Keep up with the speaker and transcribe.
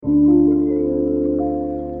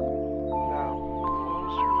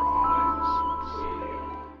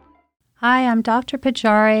Hi, I'm Dr.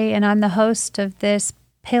 Pajari, and I'm the host of this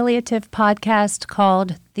palliative podcast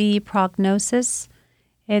called The Prognosis.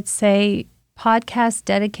 It's a podcast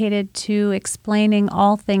dedicated to explaining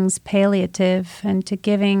all things palliative and to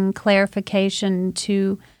giving clarification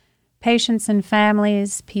to patients and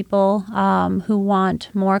families, people who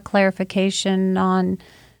want more clarification on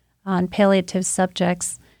palliative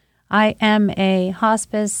subjects. I am a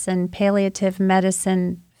hospice and palliative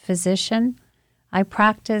medicine physician. I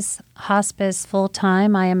practice hospice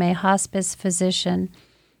full-time. I am a hospice physician.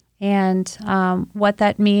 And what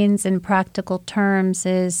that means in practical terms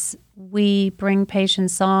is we bring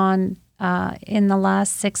patients on in the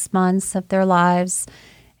last 6 months of their lives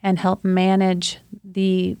and help manage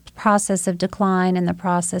the process of decline and the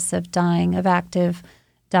process of dying, of active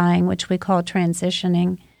dying, which we call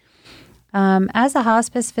transitioning. As a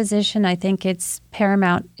hospice physician, I think it's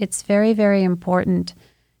paramount. It's very, very important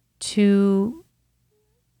to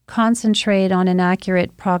concentrate on an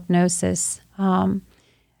accurate prognosis.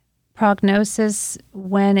 Prognosis,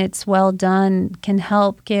 when it's well done, can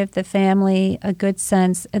help give the family and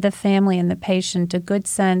the patient a good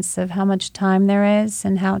sense of how much time there is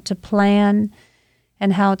and how to plan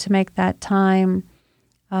and how to make that time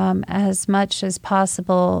as much as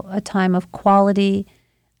possible a time of quality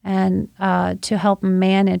and to help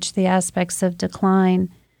manage the aspects of decline.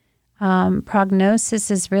 Prognosis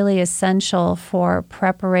is really essential for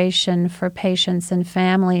preparation for patients and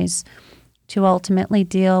families to ultimately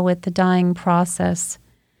deal with the dying process.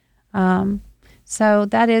 So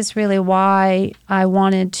that is really why I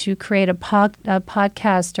wanted to create a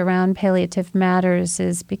podcast around palliative matters,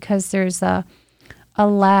 is because there's a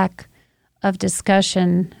lack of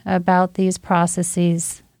discussion about these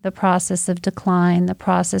processes, the process of decline, the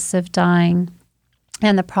process of dying,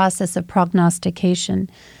 and the process of prognostication.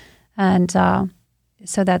 And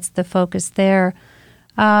so that's the focus there.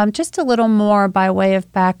 Just a little more by way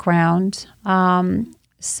of background.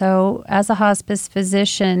 So as a hospice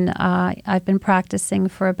physician, I've been practicing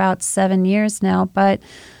for about 7 years now, but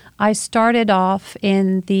I started off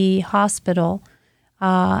in the hospital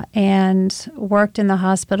and worked in the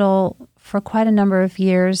hospital for quite a number of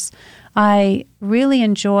years. I really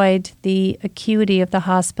enjoyed the acuity of the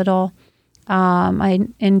hospital.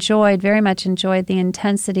 I very much enjoyed the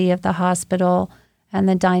intensity of the hospital and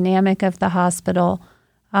the dynamic of the hospital.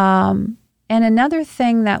 And another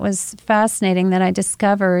thing that was fascinating that I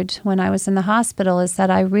discovered when I was in the hospital is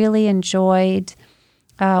that I really enjoyed,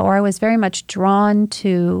 or I was very much drawn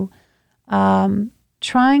to,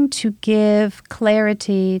 trying to give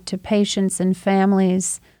clarity to patients and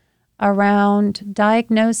families around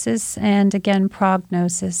diagnosis and, again,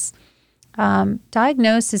 prognosis.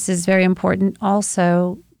 Diagnosis is very important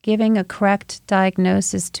also. Giving a correct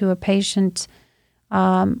diagnosis to a patient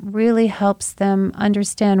really helps them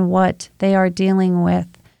understand what they are dealing with.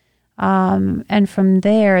 And from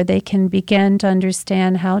there, they can begin to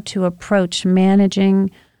understand how to approach managing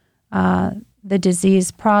the disease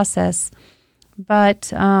process.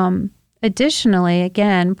 But additionally,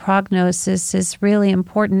 again, prognosis is really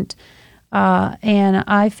important. And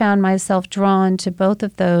I found myself drawn to both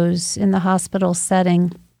of those in the hospital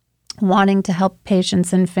setting, wanting to help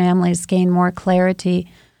patients and families gain more clarity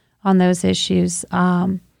on those issues.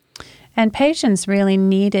 And patients really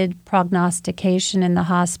needed prognostication in the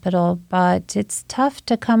hospital, but it's tough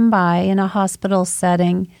to come by in a hospital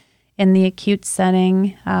setting, in the acute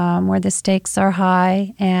setting, where the stakes are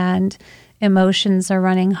high and emotions are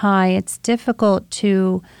running high. It's difficult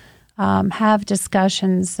to have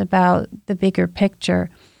discussions about the bigger picture.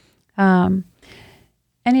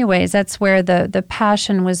 Anyways, that's where the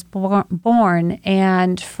passion was born.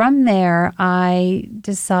 And from there, I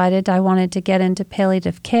decided I wanted to get into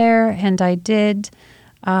palliative care, and I did.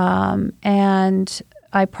 And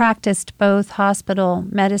I practiced both hospital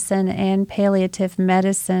medicine and palliative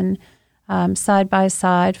medicine side by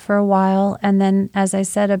side for a while. And then, as I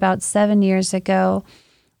said, about 7 years ago,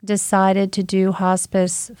 decided to do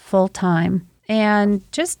hospice full-time. And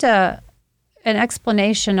just an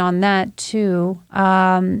explanation on that too,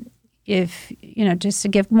 just to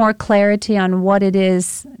give more clarity on what it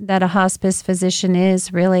is that a hospice physician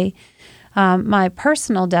is really. My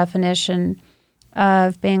personal definition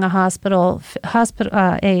of being a hospice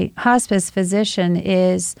physician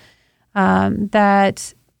is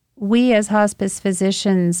that we as hospice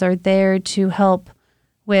physicians are there to help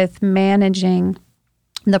with managing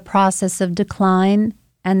the process of decline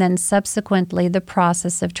and then subsequently the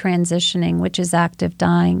process of transitioning, which is active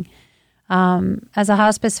dying. As a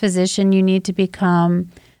hospice physician, you need to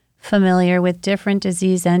become familiar with different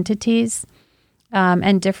disease entities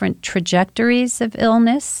and different trajectories of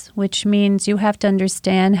illness, which means you have to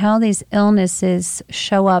understand how these illnesses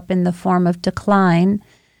show up in the form of decline.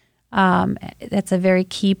 That's a very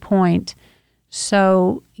key point.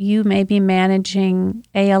 So you may be managing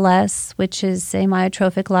ALS, which is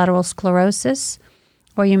amyotrophic lateral sclerosis,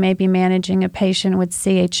 or you may be managing a patient with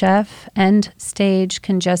CHF, end-stage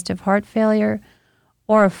congestive heart failure,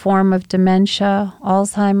 or a form of dementia,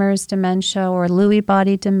 Alzheimer's dementia, or Lewy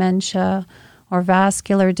body dementia, or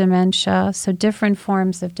vascular dementia, so different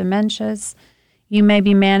forms of dementias. You may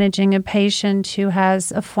be managing a patient who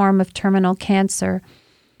has a form of terminal cancer.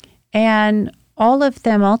 And all of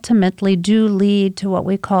them ultimately do lead to what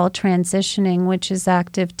we call transitioning, which is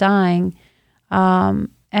active dying.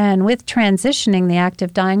 And with transitioning, the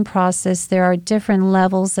active dying process, there are different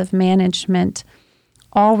levels of management.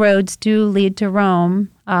 All roads do lead to Rome,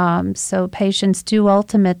 so patients do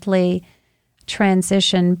ultimately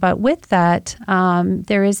transition. But with that,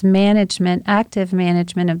 there is management, active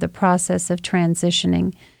management of the process of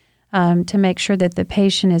transitioning to make sure that the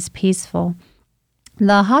patient is peaceful.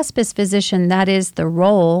 The hospice physician, that is the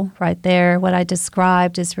role right there. What I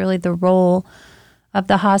described is really the role of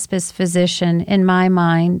the hospice physician in my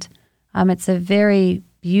mind. It's a very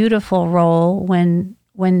beautiful role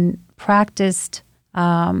when practiced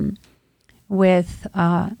with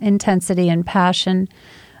intensity and passion.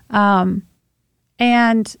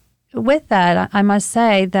 And with that, I must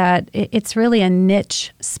say that it's really a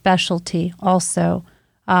niche specialty also,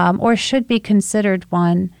 or should be considered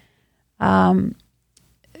one.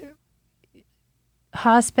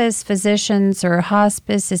 Hospice physicians or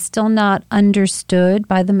hospice is still not understood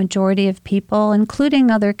by the majority of people, including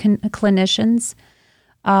other clinicians.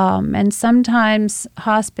 And sometimes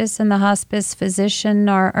hospice and the hospice physician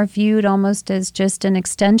are viewed almost as just an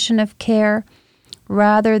extension of care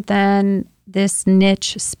rather than this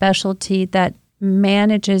niche specialty that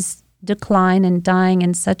manages decline and dying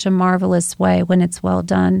in such a marvelous way when it's well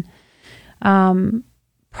done.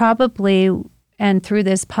 Probably, and through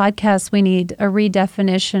this podcast, we need a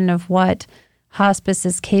redefinition of what hospice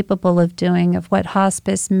is capable of doing, of what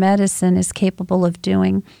hospice medicine is capable of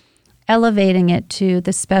doing, elevating it to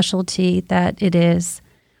the specialty that it is.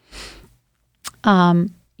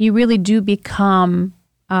 You really do become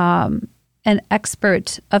an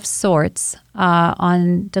expert of sorts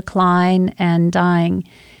on decline and dying.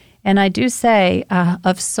 And I do say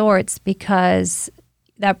of sorts because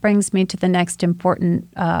that brings me to the next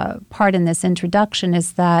important part in this introduction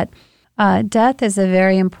is that death is a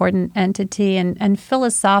very important entity. And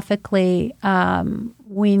philosophically,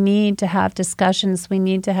 we need to have discussions. We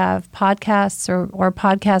need to have podcasts or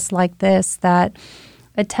podcasts like this that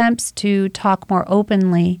attempts to talk more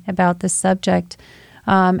openly about the subject.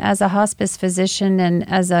 As a hospice physician and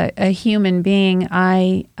as a human being,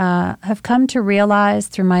 I have come to realize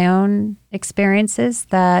through my own experiences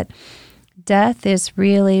that death is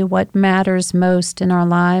really what matters most in our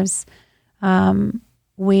lives.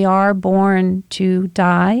 We are born to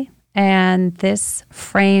die, and this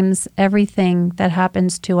frames everything that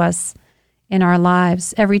happens to us in our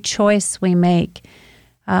lives. Every choice we make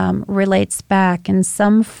relates back in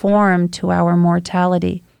some form to our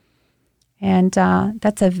mortality. And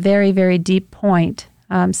that's a very, very deep point.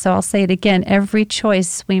 So I'll say it again. Every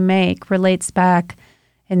choice we make relates back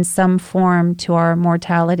in some form to our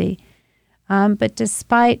mortality. But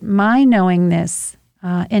despite my knowing this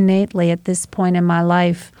innately at this point in my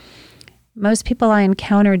life, most people I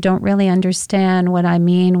encounter don't really understand what I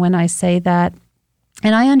mean when I say that.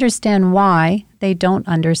 And I understand why they don't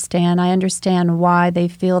understand. I understand why they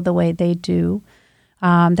feel the way they do,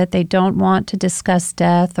 that they don't want to discuss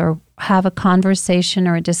death or have a conversation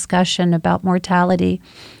or a discussion about mortality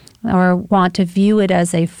or want to view it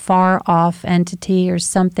as a far-off entity or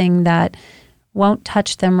something that won't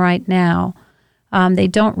touch them right now. They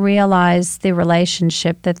don't realize the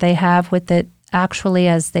relationship that they have with it actually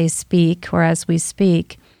as they speak or as we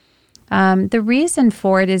speak. The reason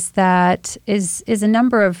for it is a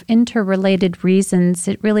number of interrelated reasons.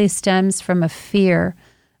 It really stems from a fear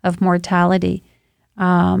of mortality.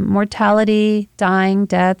 Mortality, dying,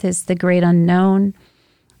 death is the great unknown.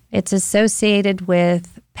 It's associated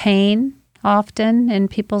with pain often in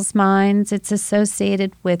people's minds. It's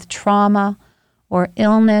associated with trauma or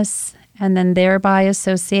illness, and then thereby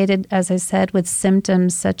associated, as I said, with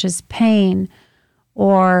symptoms such as pain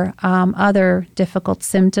or other difficult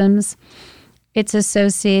symptoms. It's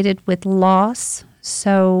associated with loss.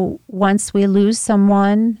 So once we lose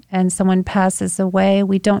someone and someone passes away,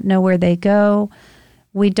 we don't know where they go.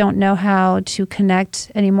 We don't know how to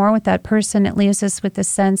connect anymore with that person. It leaves us with a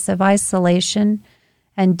sense of isolation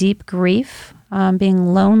and deep grief.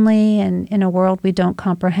 being lonely and in a world we don't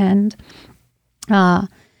comprehend.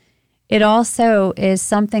 It also is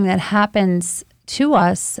something that happens to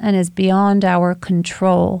us and is beyond our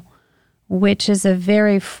control, which is a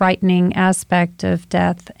very frightening aspect of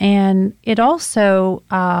death. And it also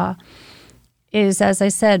is, as I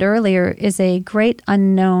said earlier, is a great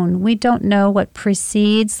unknown. We don't know what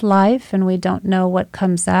precedes life, and we don't know what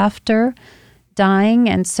comes after dying.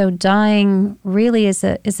 And so dying really is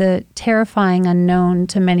a terrifying unknown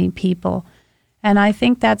to many people. And I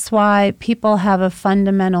think that's why people have a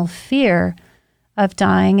fundamental fear of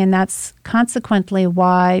dying, and that's consequently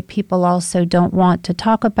why people also don't want to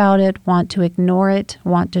talk about it, want to ignore it,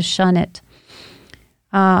 want to shun it.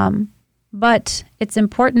 But it's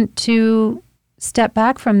important to step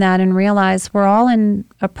back from that and realize we're all in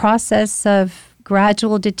a process of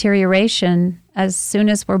gradual deterioration as soon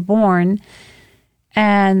as we're born,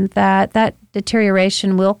 and that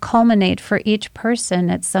deterioration will culminate for each person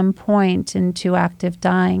at some point into active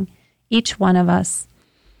dying, each one of us.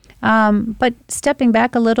 But stepping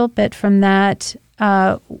back a little bit from that,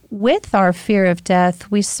 with our fear of death,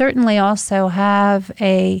 we certainly also have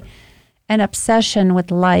an obsession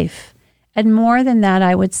with life. And more than that,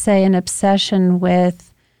 I would say an obsession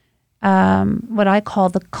with what I call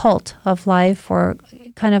the cult of life, or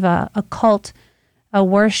kind of a cult, a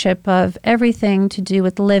worship of everything to do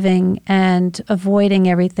with living and avoiding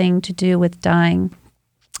everything to do with dying.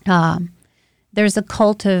 There's a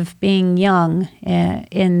cult of being young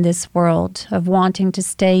in this world, of wanting to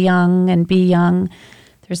stay young and be young.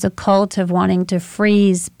 There's a cult of wanting to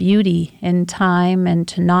freeze beauty in time and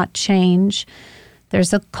to not change.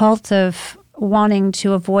 There's a cult of wanting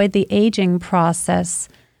to avoid the aging process,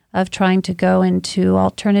 of trying to go into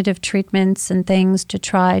alternative treatments and things to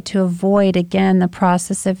try to avoid, again, the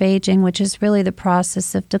process of aging, which is really the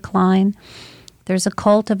process of decline. There's a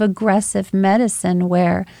cult of aggressive medicine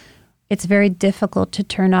where it's very difficult to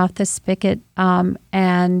turn off the spigot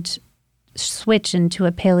and switch into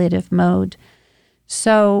a palliative mode.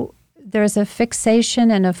 So there's a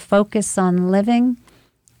fixation and a focus on living,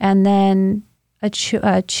 and then a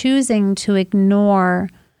choosing to ignore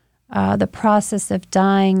the process of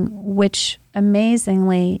dying, which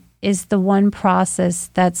amazingly is the one process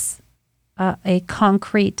that's a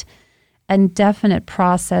concrete and definite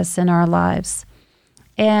process in our lives.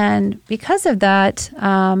 And because of that,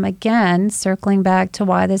 again, circling back to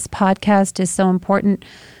why this podcast is so important,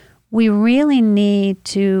 we really need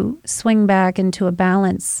to swing back into a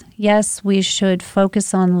balance. Yes, we should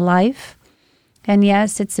focus on life. And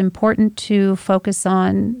yes, it's important to focus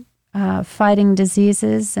on fighting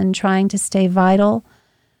diseases and trying to stay vital.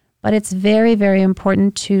 But it's very, very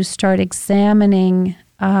important to start examining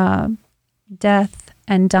death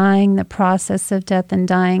and dying, the process of death and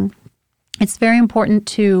dying. It's very important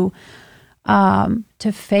to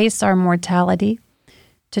face our mortality,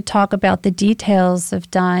 to talk about the details of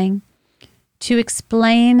dying, to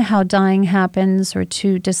explain how dying happens, or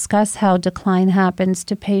to discuss how decline happens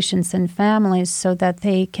to patients and families so that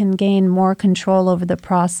they can gain more control over the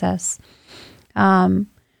process.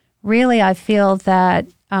 Really, I feel that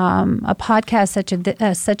a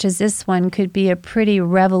podcast such as this one could be a pretty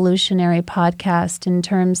revolutionary podcast in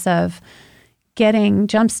terms of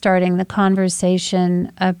jumpstarting the conversation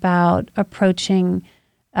about approaching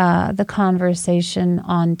the conversation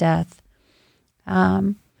on death.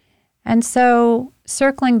 And so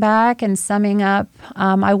circling back and summing up,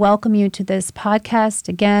 I welcome you to this podcast.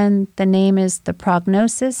 Again, the name is The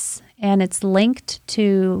Prognosis, and it's linked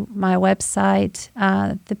to my website,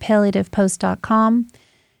 thepalliativepost.com.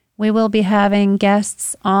 We will be having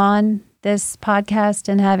guests on this podcast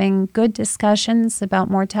and having good discussions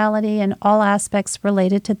about mortality and all aspects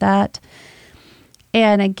related to that.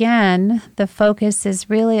 And again, the focus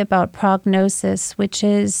is really about prognosis, which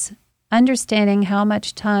is understanding how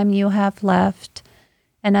much time you have left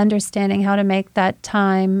and understanding how to make that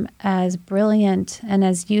time as brilliant and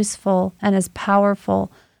as useful and as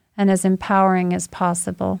powerful and as empowering as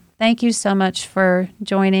possible. Thank you so much for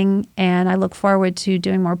joining, and I look forward to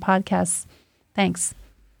doing more podcasts. Thanks.